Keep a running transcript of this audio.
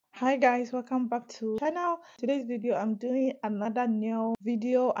Hi guys, welcome back to channel. Today's video I'm doing another nail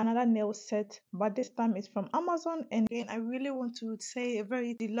video, another nail set, but this time it's from Amazon. And again, I really want to say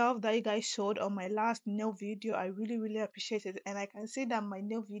the love that you guys showed on my last nail video. I really appreciate it, and I can see that my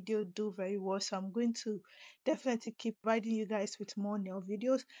nail video do very well, so I'm going to definitely keep providing you guys with more nail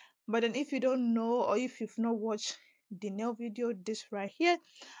videos. But then if you don't know, or if you've not watched the nail video, this right here,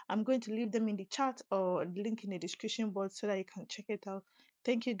 I'm going to leave them in the chat or the link in the description box so that you can check it out.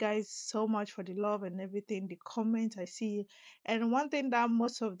 Thank you guys so much for the love and everything, the comments I see. And one thing that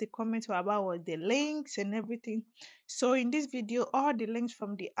most of the comments were about was the links and everything. So in this video, all the links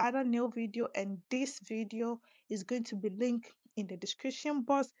from the other nail video and this video is going to be linked in the description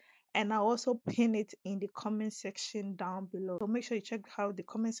box, and I'll also pin it in the comment section down below. So make sure you check out the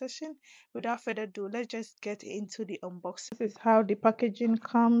comment section. Without further ado, let's just get into the unboxing. This is how the packaging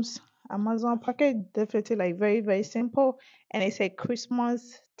comes. Amazon package, definitely like very simple, and it's a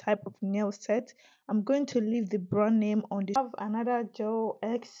Christmas type of nail set. I'm going to leave the brand name on this. I have another Gel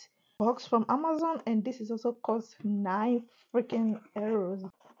X box from Amazon, and this is also cost 9 freaking euros.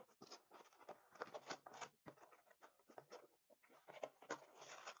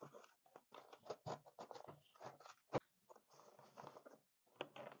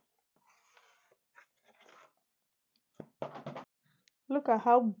 Look at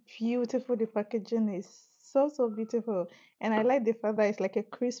how beautiful the packaging is. So beautiful. And I like the fact that it's like a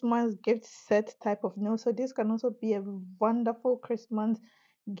Christmas gift set type of nail. So this can also be a wonderful Christmas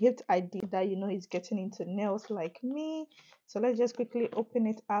gift idea that is getting into nails like me. So let's just quickly open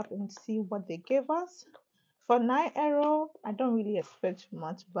it up and see what they gave us. For 9 euro, I don't really expect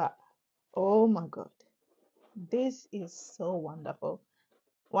much, but oh my god, this is so wonderful.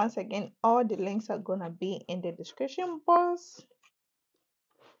 Once again, all the links are gonna be in the description box.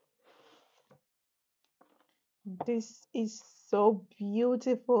 This is so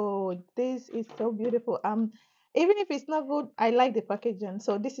beautiful. This is so beautiful. Even if it's not good, I like the packaging.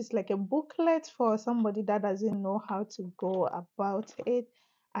 So this is like a booklet for somebody that doesn't know how to go about it.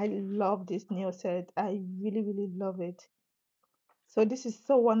 I love this nail set. I really love it. So this is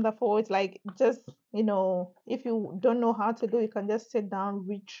so wonderful. It's like just, if you don't know how to do, you can just sit down,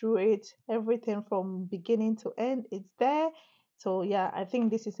 read through it, everything from beginning to end. It's there. So yeah, I think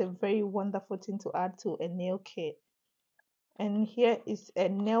this is a very wonderful thing to add to a nail kit. And here is a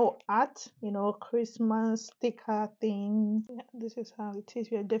nail art, Christmas sticker thing. Yeah, this is how it is.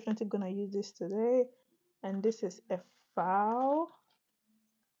 We are definitely gonna use this today. And this is a file.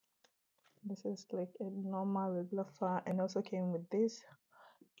 This is like a normal regular file, and also came with this.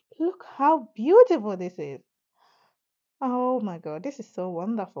 Look how beautiful this is. Oh my god, this is so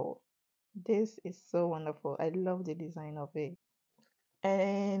wonderful. This is so wonderful. I love the design of it.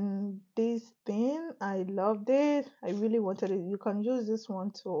 And this thing, I love this. I really wanted it. You can use this one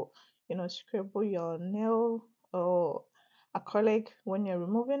to scribble your nail or acrylic when you're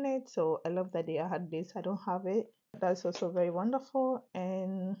removing it. So I love that they had this. I don't have it. That's also very wonderful.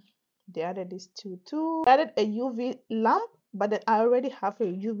 And they added this too. They added a UV lamp, but then I already have a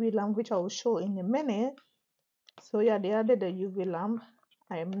UV lamp which I will show in a minute. So yeah, they added a UV lamp.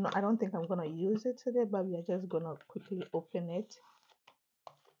 I don't think I'm gonna use it today, but we are just gonna quickly open it.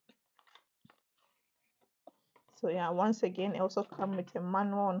 So yeah, once again, it also comes with a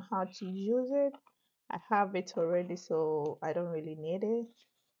manual on how to use it. I have it already, so I don't really need it.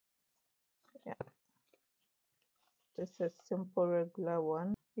 Yeah, just a simple regular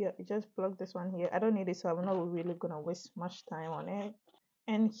one. Yeah, you just plug this one here. I don't need it, so I'm not really gonna waste much time on it.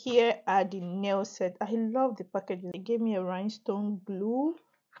 And here are the nail set. I love the packaging. It gave me a rhinestone glue,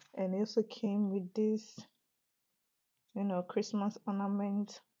 and it also came with this, Christmas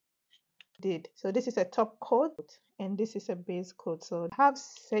ornament. So this is a top coat, and this is a base coat. So I have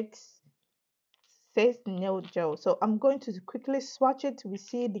six nail gel. So I'm going to quickly swatch it. We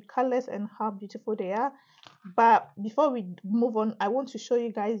see the colors and how beautiful they are. But before we move on, I want to show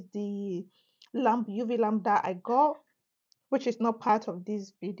you guys the UV lamp that I got, which is not part of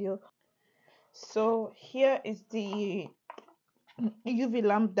this video. So here is the UV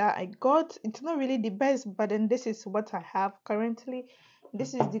lamp that I got. It's not really the best, but then this is what I have currently.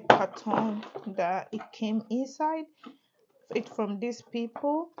 This is the carton that it came inside. It from these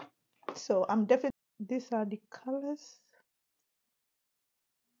people. So I'm definitely, these are the colors.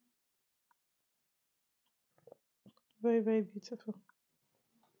 Very beautiful.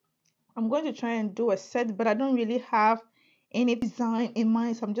 I'm going to try and do a set, but I don't really have any design in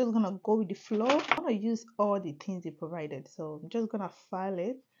mind, so I'm just gonna go with the flow. I'm gonna use all the things they provided, so I'm just gonna file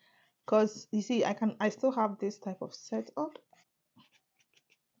it, because you see, I still have this type of setup.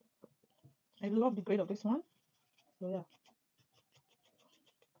 I love the grade of this one. So yeah,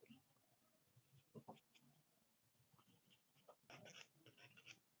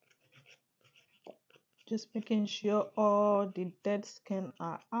 Just making sure all the dead skin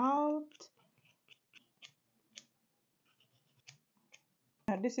are out.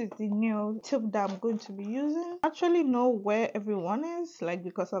 Now this is the new tip that I'm going to be using. I actually know where everyone is, like,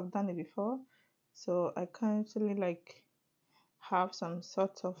 because I've done it before. So I currently like have some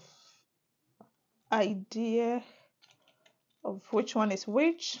sort of idea of which one is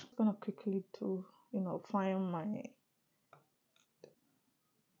which. I'm gonna quickly to find my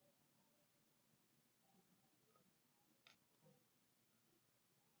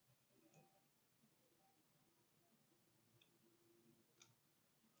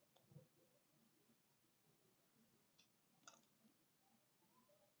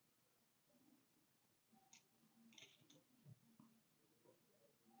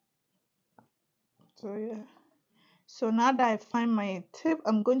so yeah. So now that I find my tip,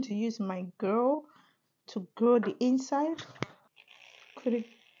 I'm going to use my girl to grow the inside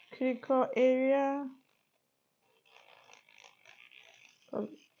critical area.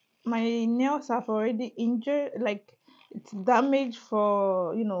 My nails have already injured, like it's damaged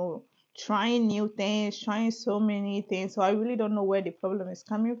for trying new things, trying so many things. So I really don't know where the problem is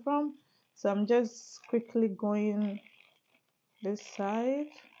coming from. So I'm just quickly going this side.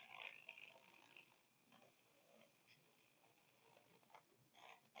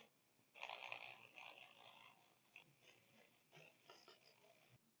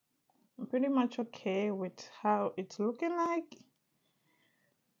 I'm pretty much okay with how it's looking like.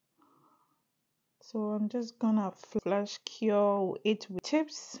 So I'm just gonna flash cure it with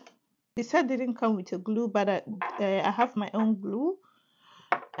tips. The set didn't come with a glue, but I have my own glue,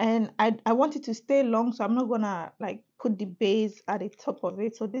 and I want it to stay long, so I'm not gonna like put the base at the top of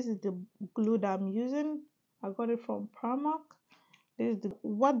it. So this is the glue that I'm using. I got it from Primark. This is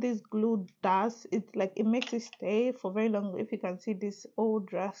what this glue does. It's like it makes it stay for very long. If you can see this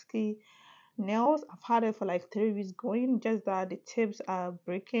old rusty nails, I've had it for like 3 weeks going, just that the tips are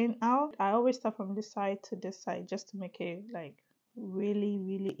breaking out. I always start from this side to this side just to make it like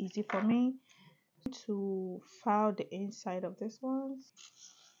really easy for me to file the inside of this one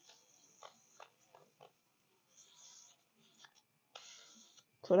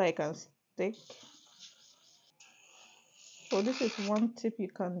so that I can stick. So this is one tip you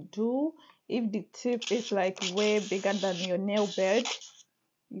can do. If the tip is like way bigger than your nail bed,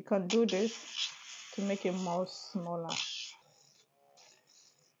 you can do this to make it more smaller.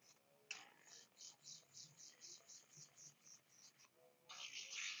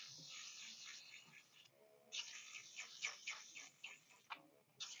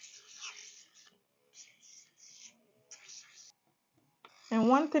 And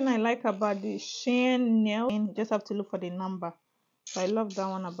one thing I like about the Shein nail, you just have to look for the number. So I love that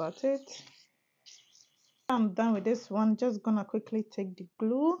one about it. I'm done with this one. Just gonna quickly take the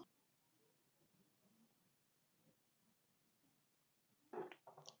glue.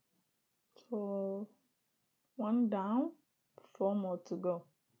 So one down, 4 more to go.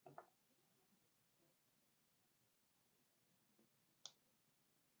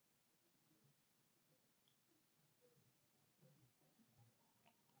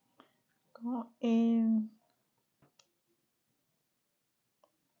 Go in.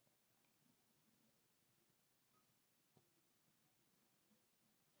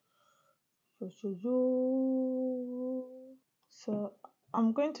 So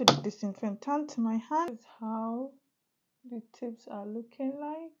I'm going to disinfect my hand. This is how the tips are looking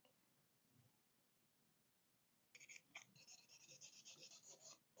like.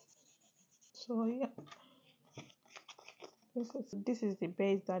 So yeah, this is the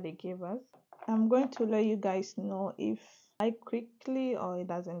base that they gave us. I'm going to let you guys know if it dries quickly or it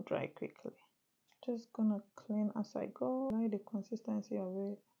doesn't dry quickly. Just gonna clean as I go. I like the consistency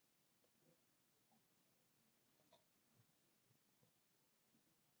of it.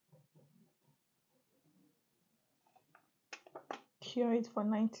 Cure it for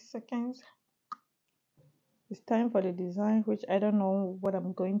 90 seconds. It's time for the design, which I don't know what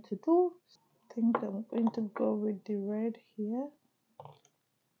I'm going to do. I think I'm going to go with the red here.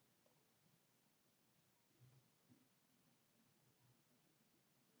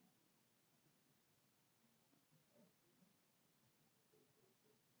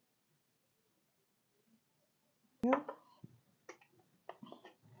 Yeah.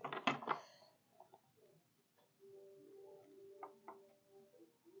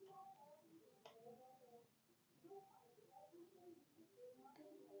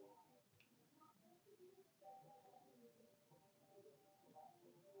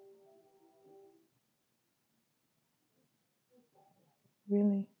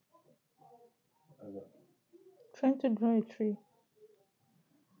 Really? Trying to draw a tree.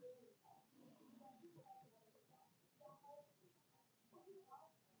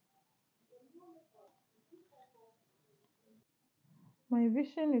 My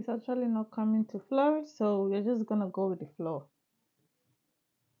vision is actually not coming to flourish, so we're just gonna go with the flow.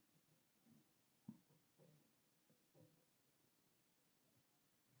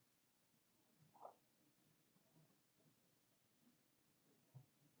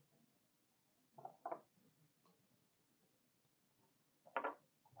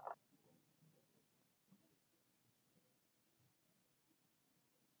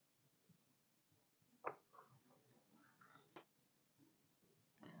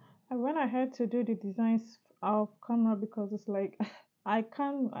 I went ahead to do the designs off camera because it's like I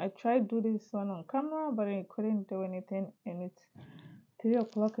tried to do this one on camera, but I couldn't do anything, and it's 3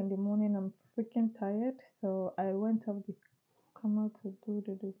 o'clock in the morning. I'm freaking tired, so I went off the camera to do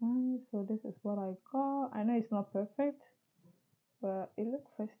the design. So this is what I got. I know it's not perfect, but it looks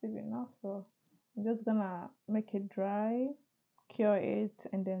festive enough. So I'm just gonna make it dry, cure it,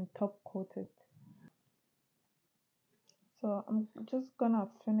 and then top coat it. So I'm just gonna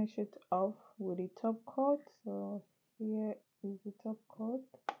finish it off with the top coat. So here is the top coat.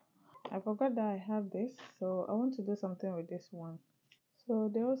 I forgot that I have this, so I want to do something with this one. So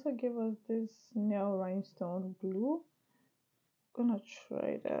they also give us this nail rhinestone glue. Gonna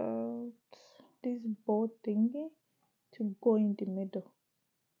try it out. This bow thingy to go in the middle.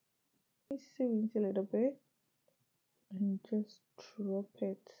 Let's see it a little bit and just drop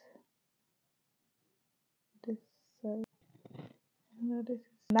it this side. Now this is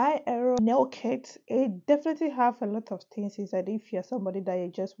nine arrow nail kit. It definitely have a lot of things inside if you're somebody that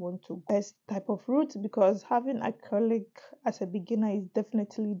you just want to best type of route, because having acrylic as a beginner is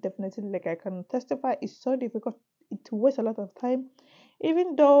definitely like I can testify, it's so difficult. It wastes a lot of time.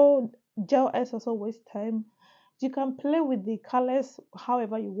 Even though gel S also wastes time, you can play with the colors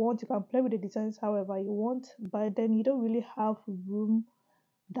however you want, you can play with the designs however you want, but then you don't really have room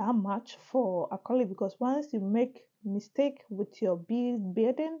that much for acrylic, because once you make mistake with your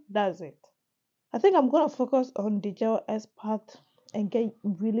beading, that's it. I think I'm gonna focus on the gel S part and get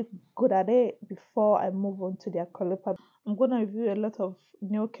really good at it before I move on to the acrylic part. I'm gonna review a lot of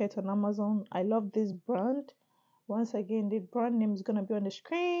nail kits on Amazon. I love this brand. Once again, the brand name is gonna be on the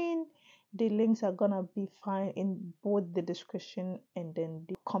screen. The links are gonna be fine in both the description and then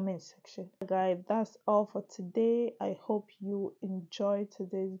the comment section. Guys, that's all for today. I hope you enjoyed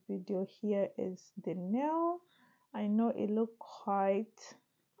today's video. Here is the nail. I know it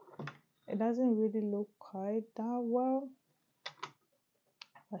doesn't really look quite that well,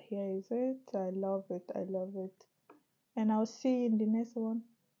 but here is it. I love it, and I'll see you in the next one.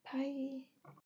 Bye.